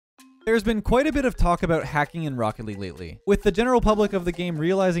There's been quite a bit of talk about hacking in Rocket League lately, with the general public of the game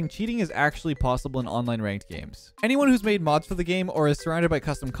realizing cheating is actually possible in online ranked games. Anyone who's made mods for the game or is surrounded by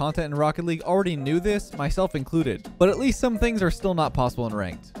custom content in Rocket League already knew this, myself included, but at least some things are still not possible in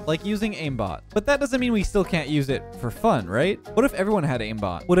ranked, like using Aimbot. But that doesn't mean we still can't use it for fun, right? What if everyone had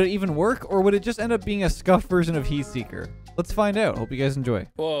Aimbot? Would it even work, or would it just end up being a scuffed version of Heatseeker? Let's find out. Hope you guys enjoy.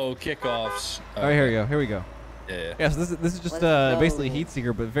 Whoa, kickoffs. All right, here we go. Yeah. Yeah, so this is just basically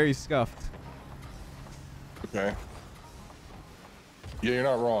Heatseeker, but very scuffed. Okay. Yeah, you're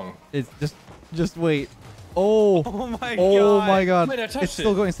not wrong. It's just wait. Oh. Oh my god. Oh my god. Wait, I touched it's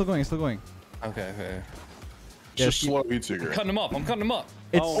still going. It's still going. It's still going. Okay. It's just slow Heatseeker. I'm cutting them up. I'm cutting them up.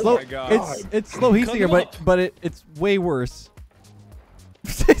 It's Oh slow. my God. It's slow Heatseeker, but it's way worse.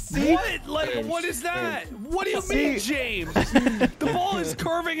 See? What? Like, what is that? What do you mean, James? The ball is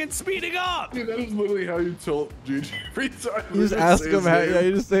curving and speeding up. Dude, that is literally how you tilt GG every time. You just ask him how. Yeah,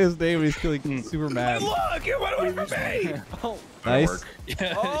 you just say his name, and he's feeling super mad. Look, it went away from me. Oh. Nice.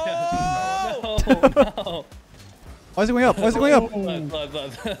 Yeah. Oh. No. Why is it going up? Why is it going up?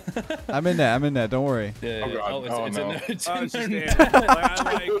 Blood. I'm in that. I'm in that. Don't worry. Yeah. Oh, God. It's Oh, in no. there. It's Oh, in it's just there.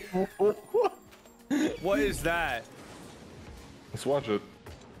 like, what is that? Let's watch it.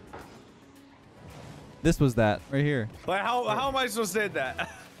 This was that right here. Like, how am I supposed to say that?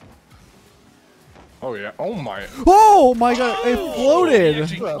 Oh, yeah. Oh, my. Oh my god! It He floated.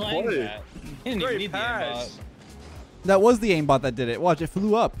 actually That claimed play. that. He didn't even Great need the pass. aimbot. That was the aimbot that did it. Watch, it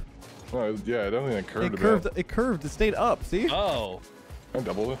flew up. Oh, yeah, definitely It curved a curved. bit. It curved. It stayed up. See? Oh. I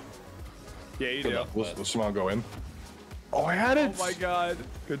doubled it. Yeah, you do. Let's somehow go in. Oh, I had it. Oh my god.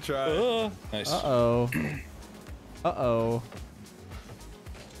 Good try. Nice. Uh oh. Uh oh.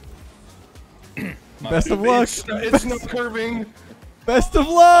 Best of luck. It's not curving. Best of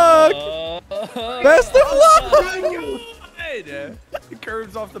luck. Best of luck. God! It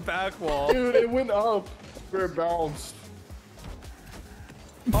curves off the back wall. Dude, it went up where it bounced.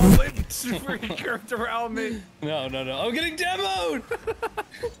 Oh, it freaking curved around me. No. I'm getting demoed.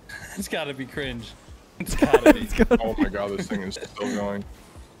 It's gotta be cringe. It's gotta be. Oh my god, this thing is still going.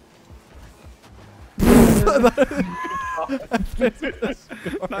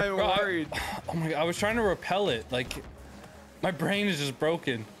 Not even worried. Oh my god, I was trying to repel it. Like, my brain is just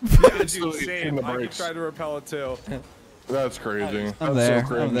broken. Dude, still same. in the I could brakes. try to repel it too. That's crazy. I'm That's there. So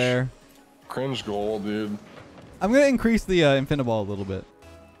cringe. I'm there. Cringe goal, dude. I'm gonna increase the Infiniball a little bit.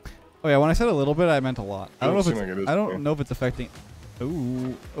 Oh yeah, when I said a little bit, I meant a lot. I don't know if Doesn't it's. seem like it is, I don't though. know if it's affecting.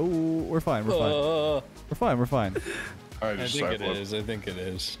 Ooh, we're fine. We're fine. We're fine. We're fine. I I just think it side-flipped. is. I think it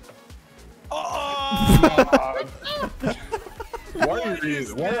is. Oh! Why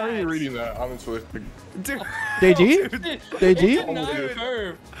are you reading that? Honestly, Dude. JG? JG? Not dude.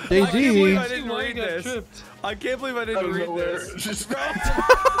 curve. I can't believe I JG? didn't read got this. tripped. I can't believe I out didn't of read nowhere, this. just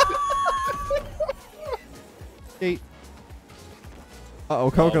Hey.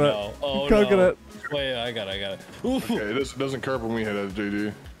 Uh-oh, coconut. Oh, no. Oh, Coconut. No. Wait, I got it. Oof. Okay, this doesn't curve when we hit it,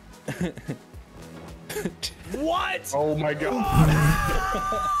 JD. What? Oh my god.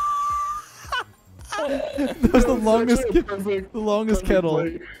 That was the longest, Actually a perfect- the longest perfect kettle.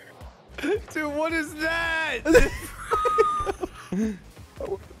 play. Dude, what is that? I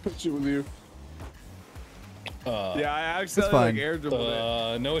would pitch it with you. Yeah, I It's accidentally fine. like air dribbled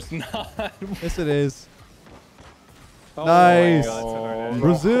it. No, it's not. Yes, it is. Oh Nice. my God, it's internet.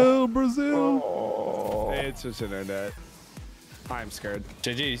 Brazil, Brazil. Oh. It's just internet. I'm scared.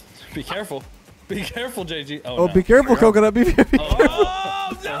 JG, be careful. Be careful, JG. Oh, no. be careful, coconut. Be careful.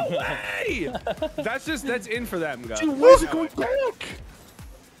 Oh, no way! That's in for them, guys. Dude, why is it going back?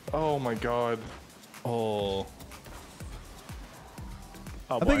 Oh my god. Oh.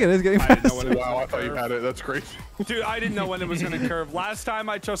 Oh, I think boy. it is getting I didn't know when faster. it was Wow, I gonna thought you curve. had it. That's crazy. Dude, I didn't know when it was gonna curve. Last time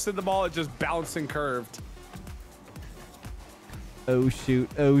I trusted the ball, it just bounced and curved. Oh shoot!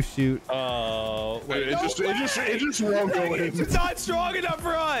 Oh shoot! Oh. Wait. It just won't go in. It's not strong enough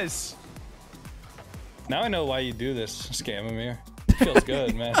for us. Now I know why you do this, Scamamir. It feels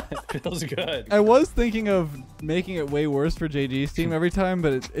good, man. It feels good. I was thinking of making it way worse for JG's team every time,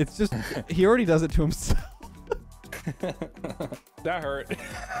 but it's just he already does it to himself. That hurt.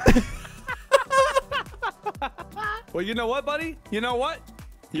 Well, you know what, buddy? You know what?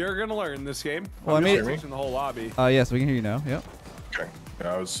 You're gonna learn this game. Well, I'm I made- just switching the whole lobby. Yes, we can hear you now. Yep. Okay.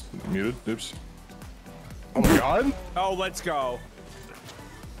 Yeah, I was muted. Oops. Oh my god. Oh, let's go.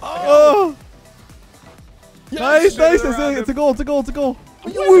 Oh! Nice, spin it nice! around It's a him. goal! It's a goal! It's a goal!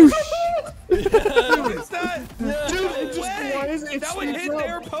 Whoosh! What is that? Dude, it just Way! why is it That would hit up?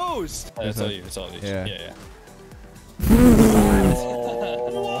 their post. It's all you. It's all you. Yeah. Yeah.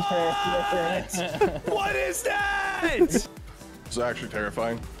 What is that? It's actually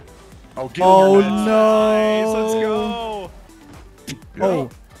terrifying. Oh, get Oh in your net. no! Let's go. Yeah. Oh,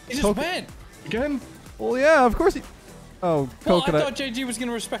 He just Coconut. went. Again? well, yeah, of course he. Oh, Well, I coconut. thought JG was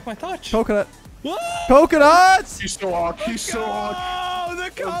gonna respect my touch. Coconut. Ah! Coconuts! He's so hawk. He's so hawk. Oh, the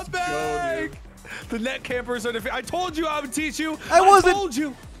comeback. The net campers are defeated. I told you I would teach you. I wasn't- told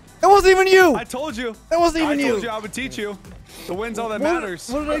you. That wasn't even you! I told you. That wasn't even I you! told you I would teach you. The win's all that What- matters.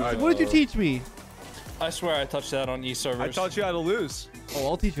 What did you teach me? I swear I touched that on e-servers. I taught you how to lose. Oh,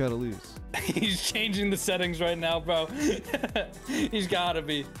 I'll teach you how to lose. He's changing the settings right now, bro. He's gotta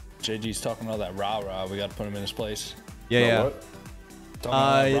be. JG's talking about that rah-rah. We gotta put him in his place. Yeah, Oh, yeah. what?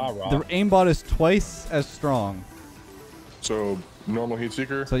 Talking about that The rah-rah. aimbot is twice as strong. So, normal heat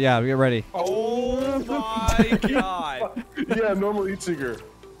seeker? So yeah, get ready. Oh my god. Yeah, normal heat seeker.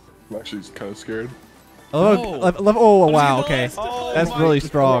 I'm actually kind of scared. Oh, No. oh wow, okay. Oh That's my really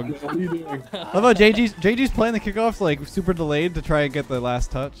strong. What are you doing? Love how JG's playing the kickoffs like super delayed to try and get the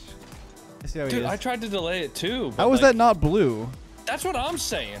last touch. I see how he Dude, is. I tried to delay it too. But How was like, that not blue? That's what I'm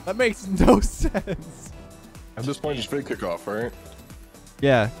saying. That makes no sense. At this point, just fake kickoff, right?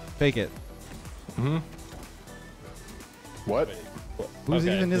 Yeah, fake it. What? Whose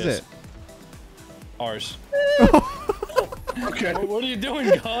Okay, even is yes. it? Ours. Okay. What are you doing,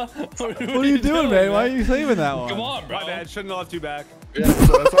 Guh? What What are you doing, man? Why are you saving that one? Come on, bro. My bad. Shouldn't have left you back. Yeah,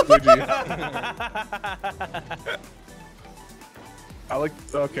 so that's not GG. I like.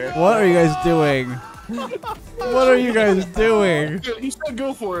 Okay. What are you guys doing? What are you guys doing? He said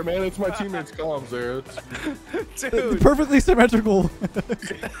go for it, man. It's my teammates' comms there. It's, Dude. Perfectly symmetrical.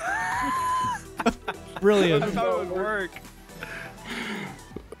 I Brilliant. thought it would work.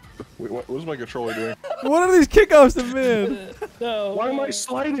 wait, what's my controller doing? What are these kickoffs have been? No. Why am I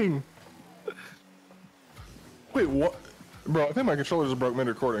sliding? Wait, what? Bro, I think my controller just broke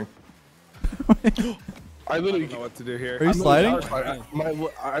mid-recording. I literally. I don't know what to do here. Are you sliding?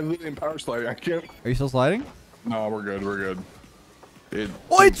 I literally am power sliding. I can't. Are you still sliding? No, we're good. We're good.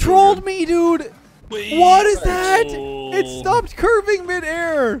 Oh, it trolled me, dude. Wait. What is that? Oh. It stopped curving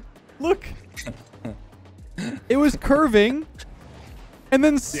midair. Look. It was curving and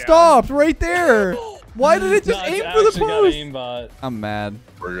then stopped right there. Why did it just No, it's aim for the actually got post? aimbot. I'm mad.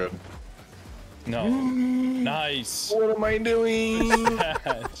 We're good. No. Nice. What am I doing?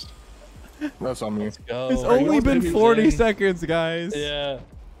 Yes. That's on me. Go. It's only been Maybe 40 Zen. seconds, guys. Yeah.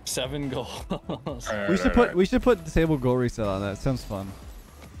 7 goals. We should put disable goal reset on that. Sounds fun.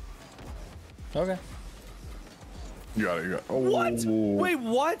 Okay. You got it. You got it. Oh. What? Wait,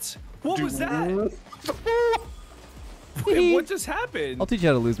 what? What was that? Dude. Wait, what just happened? I'll teach you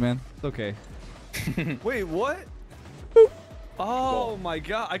how to lose, man. It's okay. Wait, what? Oh my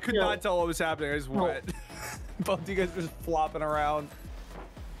god. I could not tell what was happening. I just went. Both of you guys were just flopping around.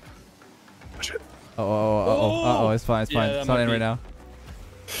 Oh, it's fine. It's Yeah, fine. that It's not might in right be- now.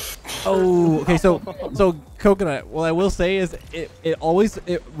 Oh, okay. So coconut. What I will say is it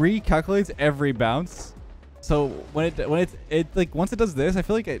recalculates every bounce. So when it like once it does this, I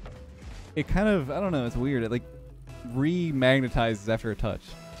feel like it kind of, I don't know. It's weird. It like remagnetizes after a touch.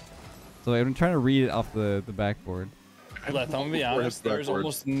 So I'm trying to read it off the backboard. Leth, I'm gonna be honest. There's backwards.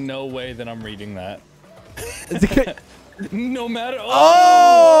 almost no way that I'm reading that. It's okay. No matter.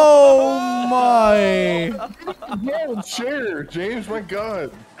 Oh my! No, chair, James. My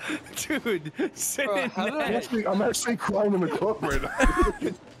God. Dude, sit in I'm net. actually crying in the club right now.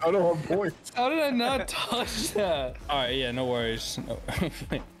 I don't have points. How did I not touch that? All right, yeah, no worries. No.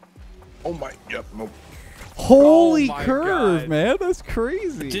 Oh my. Yep. Nope. Holy my curve, God. man! That's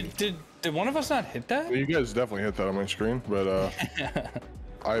crazy. Did one of us not hit that? You guys definitely hit that on my screen, but I thought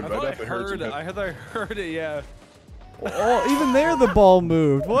I definitely heard it. some I thought I heard it, yeah. Oh, even there the ball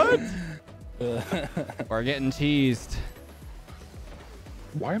moved. What? We're getting cheesed.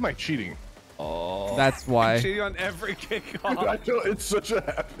 Why am I cheating? Oh. That's why. Cheating on every I kickoff. feel it's such a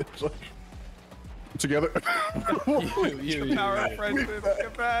habit. It's like, together. You. Power of friendship.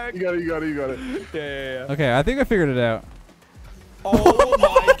 Get back. You got it. You got it. You got it. Yeah. Okay, I think I figured it out. Oh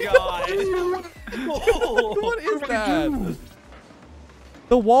my god. What is that?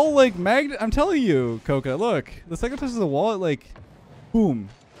 The wall like magnet. I'm telling you, Coca. Look, the second touches the wall, it like, boom.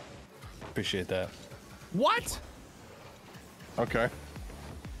 Appreciate that. What? Okay.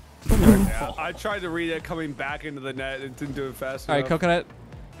 Yeah, I tried to read it coming back into the net and didn't do it fast All right, enough. Coconut.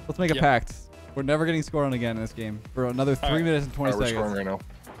 Let's make a Yep. pact. We're never getting scored on again in this game for another 3 right. minutes and 20 All right, we're scoring seconds. right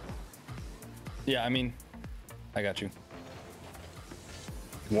now. Yeah, I mean, I got you.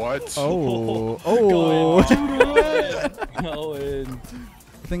 What? Oh, Go oh. in. Go in.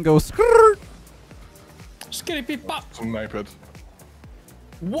 Thing goes skirt. Skitty peep pop. Some knife it.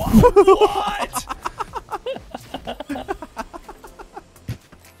 What?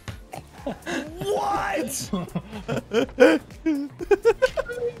 What?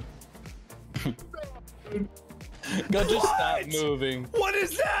 Go, just stop moving. What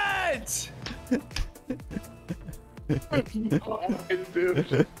is that?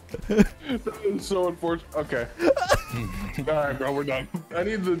 Dude. That is so unfortunate. Okay. Alright, bro, we're done. I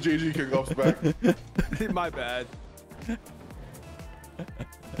need the JG kickoffs back. My bad.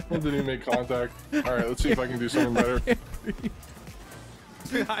 Didn't even make contact. Alright, let's see if I can do something better.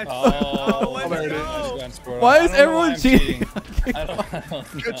 Oh, there it is. I just got Why I is don't know everyone I'm cheating? I don't know.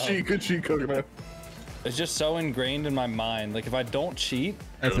 Good cheat, coconut. It's just so ingrained in my mind. Like if I don't cheat,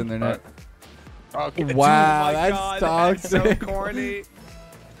 That's in there, net. Okay. Wow, Oh my that's God, that's so toxic. corny.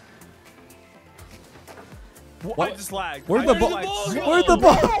 I just lagged. Where's I the just ball? lagged. Where's the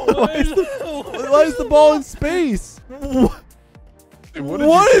ball? Why is the ball in space? Dude, What did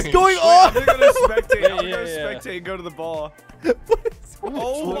you is change? going I'm on? gonna spectate. I'm Yeah, gonna yeah. spectate and go to the ball. What is-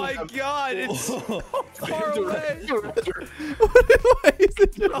 Oh my God, it's so far away. Why is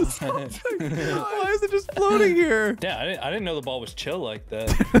it just? Why is it just floating here? yeah, I didn't know the ball was chill like that.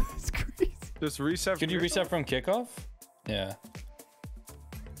 It's crazy. Just reset. Could you reset from kickoff? Yeah.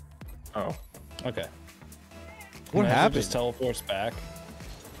 Oh. Okay. What Imagine happened? Just teleports back.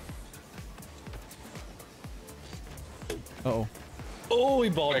 Uh-oh. Oh, he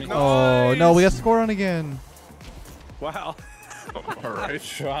balled me. Oh no, we got to score on again. Wow. Alright.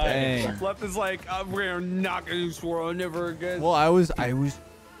 Try. Dang. Left is like, we're not gonna swirl never again. Well,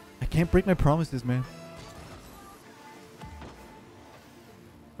 I can't break my promises, man.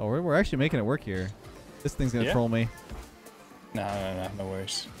 Oh, we're actually making it work here. This thing's gonna Yeah? troll me. No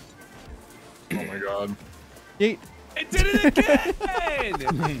worries. Oh my god. Yeet. It did it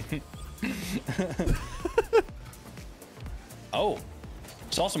again. Oh,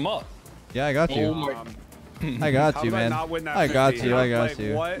 sauce him up. Yeah, I got Oh you. my. I got How you, did I man. not win that I got 50? you. I got Like,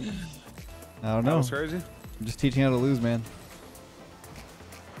 you. What? I don't That know. was crazy. I'm just teaching how to lose, man.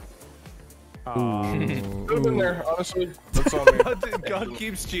 Ooh. Could have been there, honestly. That's on me. God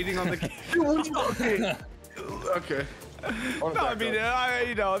keeps cheating on the game. Okay. No, I mean,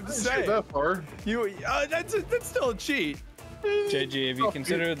 you know, I'm just Get saying. that far. That's still a cheat. JG, have you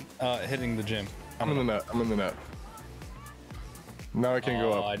considered hitting the gym? I'm in the net. I'm in the net. Now I can't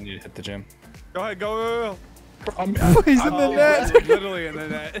go Oh, up. I need to hit the gym. Go ahead, go. He's in the net. Literally in the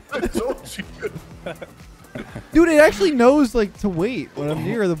net. I told you. Dude, it actually knows like to wait when I'm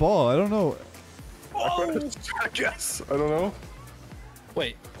near the ball. I don't know. I guess. I don't know.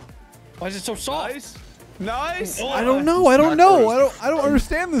 Wait, why is it so soft? Nice. Nice. Oh, I don't know. I don't know. I don't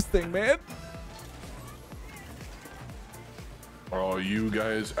understand this thing, man. Oh, you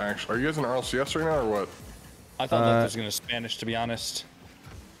guys actually. Are you guys in RLCS right now or what? I thought that was gonna Spanish, to be honest.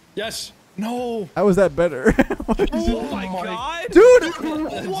 Yes. No. How is that better? Oh my God. Dude!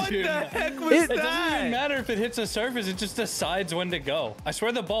 What Dude. the heck was It doesn't even that? matter if it hits a surface. It just decides when to go. I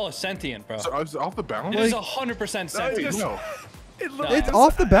swear the ball is sentient, bro. So I was off the bounce. It is 100% sentient. No. It literally It's just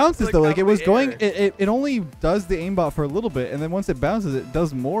off the bounces like though. out Like it of was the going. air. It only does the aimbot for a little bit, and then once it bounces, it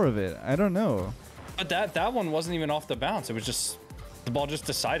does more of it. I don't know. But that one wasn't even off the bounce. It was just the ball just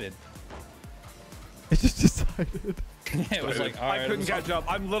decided. It just decided. It was like, all right. I couldn't catch up.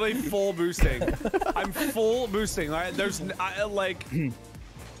 I'm literally full boosting. I'm full boosting. Right? There's like,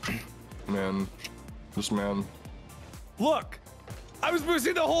 Man. This man. look, I was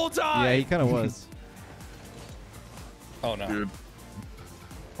boosting the whole time. Yeah, he kind of was. Oh no. Dude.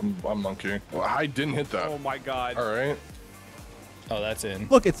 I'm monkey. Well, I didn't hit that. Oh my God. All right. Oh, that's in.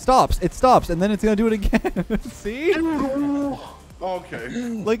 Look, it stops. It stops, and then it's gonna do it again. See? Okay.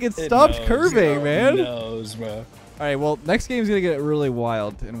 Like it stopped knows. curving, man. It knows, bro. All right. Well, next game's gonna get really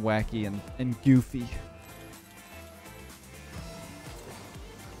wild and wacky and goofy.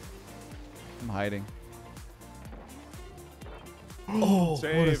 I'm hiding. Oh, What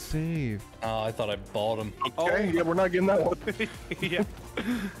a Save. save. oh, I thought I balled him. Okay. Yeah, we're not getting that one. Yeah.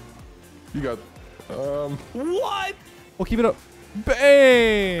 You got. What? Well, keep it up.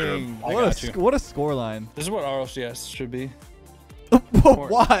 Bang! I got you. What a score line. This is what RLCS should be.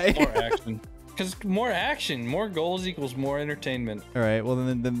 Why? More action. Because more action, more goals equals more entertainment. All right. Well,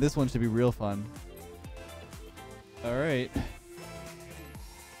 then this one should be real fun. All right.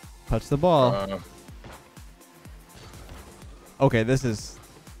 Touch the ball. Okay, this is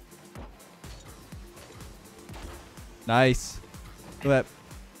nice. Look at that.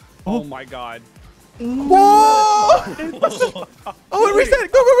 Oh my God. Whoa! Oh, it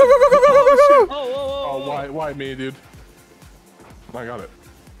reset! Go, go, go, go, go, go, go, go, go! Oh, why me, dude? I got it.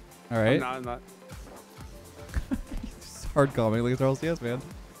 All right. I'm not. Just hard calming. Look at RLCS, man.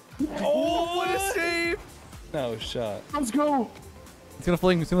 Oh, what a save! No shot. Let's go. It's gonna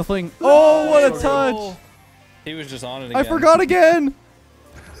fling. It's gonna fling. Oh, what a touch! He was just on it again. I forgot again.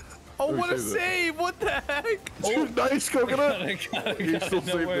 Oh, what a save! What the heck? Dude, nice coconut. Got He it. still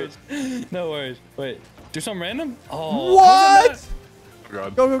No saved worries. it. No worries. Wait, do something random? Oh. What? Oh,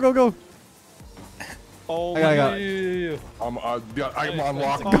 God. Go, go, go, go. Oh, I got Yeah, it. yeah, yeah. I'm on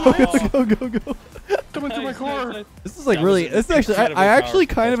lock. Oh. Go, go, go. Come into my car. This is like That really. was This is actually. incredibly I actually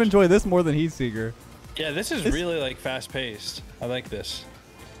powerful kind of touch. enjoy this more than Heat Seeker. Yeah, this is really like fast paced. I like this.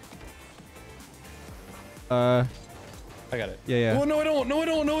 Uh. I got it. Yeah, yeah. Oh, no, I don't. No, I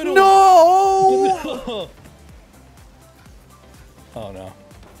don't. No, I don't. No! Oh no.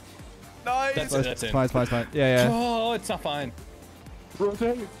 nice. That's it. That's It's it. fine, it's fine, it's fine. Yeah, yeah. Oh, it's not fine.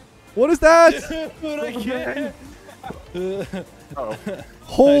 Rotate. What is that? But I can't. Oh,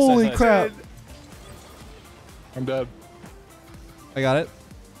 Holy nice. crap. I'm dead. I got it.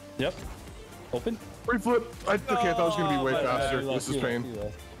 Yep. Open. Free flip. Okay, I thought it was gonna be way Oh, faster. you This lost, is you pain. lost, you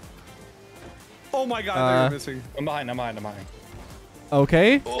lost. Oh my God, they're missing. I'm behind. I'm behind. I'm behind.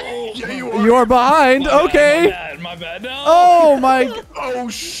 Okay. Oh, Yeah, you are. You are behind. my Okay. bad. My bad. No. Oh my. Oh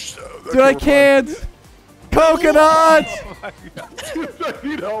sh. Dude, I can't. Coconut. Dude, I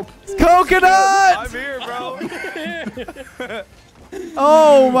need help. Coconut. I'm here, bro.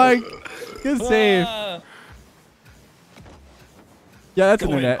 Oh my. Good save. Ah. Yeah, that's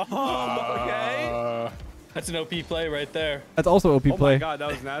internet. Okay. That's an OP play right there. That's also OP Oh my play. God, that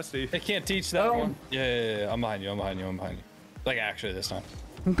was nasty. They can't teach that one. Yeah. I'm behind you. I'm behind you. I'm behind you. Like actually this time.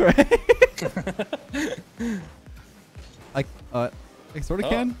 Great. I sort of Oh.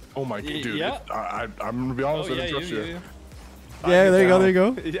 can. Oh my dude. Yeah. I'm gonna be honest. Oh I yeah, didn't trust you. Yeah, there you go. There you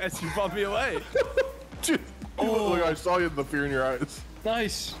go. Yes, you bumped me away. Dude, look, I saw you the fear in your eyes.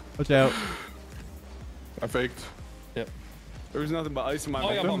 Nice. Watch out. I faked. Yep. There was nothing but ice in my Oh,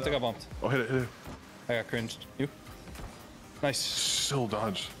 I got mouth. bumped. I got bumped. Oh, hit it, hit it. I got cringed. You? Nice. Still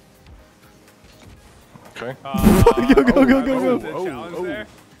dodge. Okay. Go, go, go, go, The go. challenge Oh. there.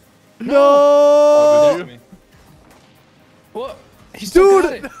 No. Oh, did you? What? He still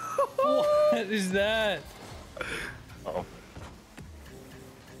got Dude. it. What is that? Uh-oh.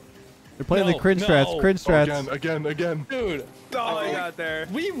 They're playing No, the cringe no. strats. Cringe Oh, strats. again. Dude. Oh, I got there.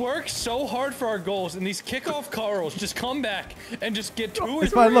 We work so hard for our goals, and these kickoff Carls just come back and just get 2 or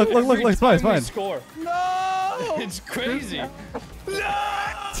It's fine, 3 look, every it's fine, it's time we fine. Score. No! It's crazy.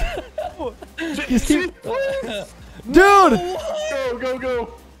 Just keep. Dude.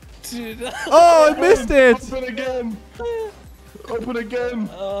 Go. Dude. Oh, I missed it. Open again. Open again.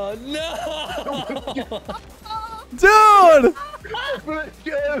 No. Dude. Open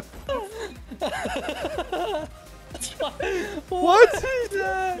again. What?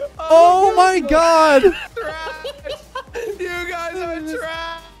 Oh my God. You guys are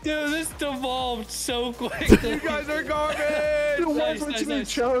trash. Dude, this devolved so quick. You guys are garbage. Dude, why Nice, aren't nice, you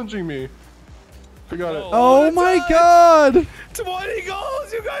nice. challenging me? I got it. Oh my God. 20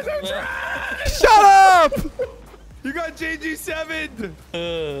 goals. You guys are trash. Shut up. You got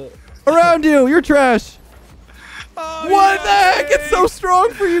JG7. Around you. You're trash. Oh, What you the heck? guys- It's so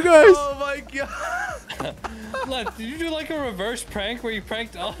strong for you guys. Oh my God. Leth, did you do like a reverse prank where you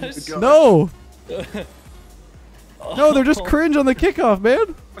pranked us? No. No, they're just cringe on the kickoff,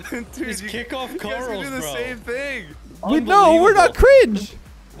 man. Dude, These you kickoff guys can Carls, do the bro. same thing. No, we're not cringe.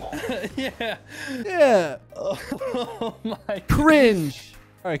 Yeah. Yeah. Oh my. Cringe.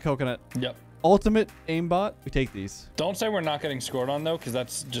 All right, Coconut. Yep. Ultimate aimbot. We take these. Don't say we're not getting scored on though, because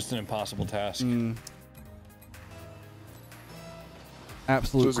that's just an impossible task.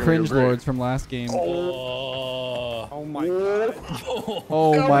 Absolute This is gonna go cringe great. lords from last game. Oh. Oh my God.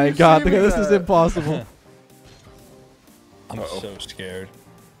 Oh How my are you God. saving This is that? impossible. I'm so scared.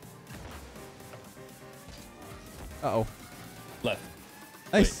 Uh-oh. Left.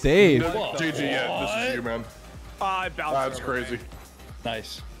 Nice save. Whoa. GG, yeah, this is you, man. I bounced That's over crazy. me.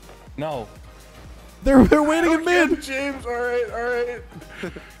 Nice. No. They're waiting in Okay, mid. James, all right.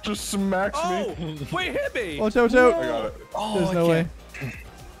 Just smacks Oh, me. wait, hit me. Watch out, watch out. I got it. Oh, There's I no way. can't.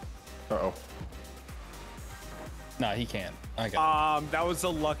 Uh-oh. Nah, he can't. I got That was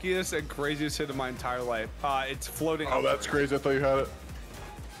the luckiest and craziest hit of my entire life. It's floating. Oh, over. that's crazy. I thought you had it.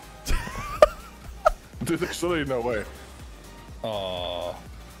 Dude, there's literally no way. it. Oh.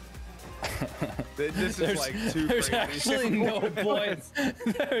 This is like too There's crazy. actually no point.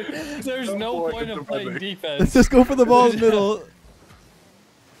 There's no point point in of playing defending. Let's defense. just go for the ball in the middle.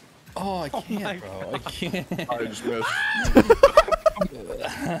 Oh, I my can't, bro. I can't. I just missed.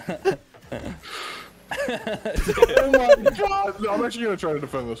 Oh my God. No, I'm actually going to try to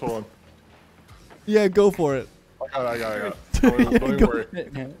defend this. Hold on. Yeah, go for it. I got it. Don't even worry.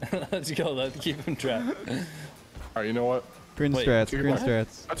 Let's go. Let's keep him trapped. All right, you know what? Cringe Wait, strats. take it Cringe back.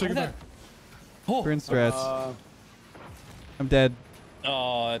 strats. I take it back. Oh, Cringe strats. I'm dead.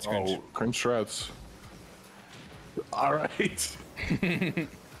 oh, that's cringe. Oh, cringe strats. All right.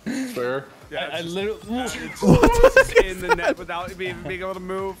 Fair. Yeah, I it's literally. just in the net without being able to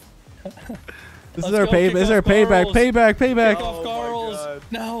move. This is Let's our go, pay. kick This is off our payback. Carl's. Payback. Payback. Kick off Oh my Carl's. God.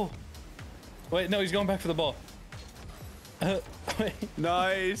 No. Wait, no, he's going back for the ball. Wait.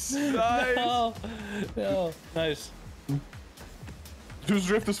 Nice. Nice. No. No. Nice. Whose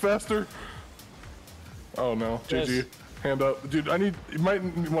drift is faster? Oh no, Yes. GG. Hand up, dude. You might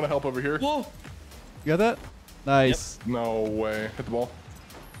want to help over here. Whoa. You got that? Nice. No way. Hit the ball.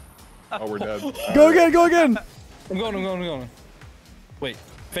 Oh, we're dead. Go again. Go again. I'm going. Wait,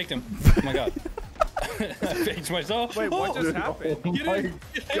 faked him. Oh my god. I faked myself. Wait, what Oh. just happened? Oh Get my in.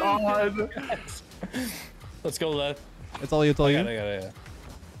 god. Let's go, Leth. It's all you. It's all I you. got it.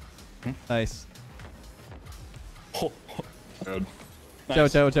 Nice. Oh, Good. nice.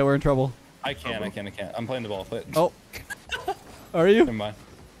 Watch out. Watch out. We're in trouble. I can't. I'm playing the ball. But Oh. Are you? never mind.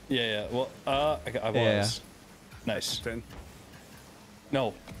 Yeah. Well, I was. Yeah. Nice. 10.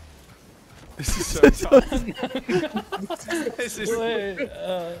 No. This is so tough. This is Wait,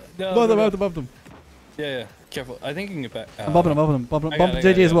 no. Bump them. no. Bump them. Yeah. Careful. I think you can get back. I'm bumping him. Bumping him. Bumping him. I Bump got it,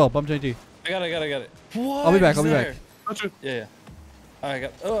 I got JJ it, as well. Bump JJ. I got it. What? I'll be back. is I'll be back. there? Touch it. Yeah. I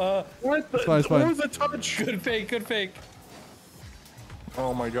got. What the? It's fine, it's fine. Where was the touch? Good fake.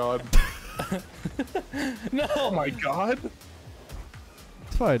 Oh my god. No. Oh my god.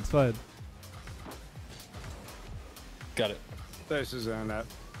 It's fine. It's fine. Got it. This is on that.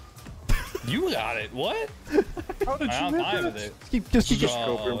 You got it. What? How did you I'm miss fine it? with it. Just keep. Just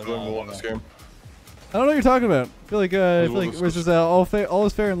Oh, go for him for no, the last game. I don't know what you're talking about. I feel like we'll we're discuss. just all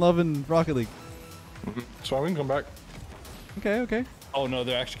is fair in love in Rocket League. So we can come back. Okay. Oh no,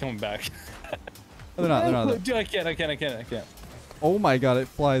 they're actually coming back. Oh, they're not. They're not. Dude, I can't. Oh my god! It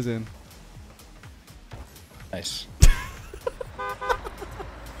flies in. Nice.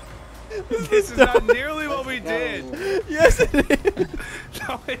 This is not nearly what we did. Yes, it is.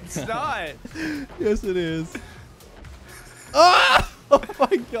 No, it's not. Yes, it is. Ah! Oh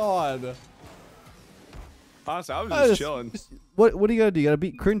my god. Honestly, I was I just chilling. What do you gotta do? You gotta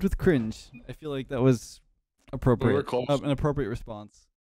beat cringe with cringe. I feel like that was appropriate. close. An appropriate response.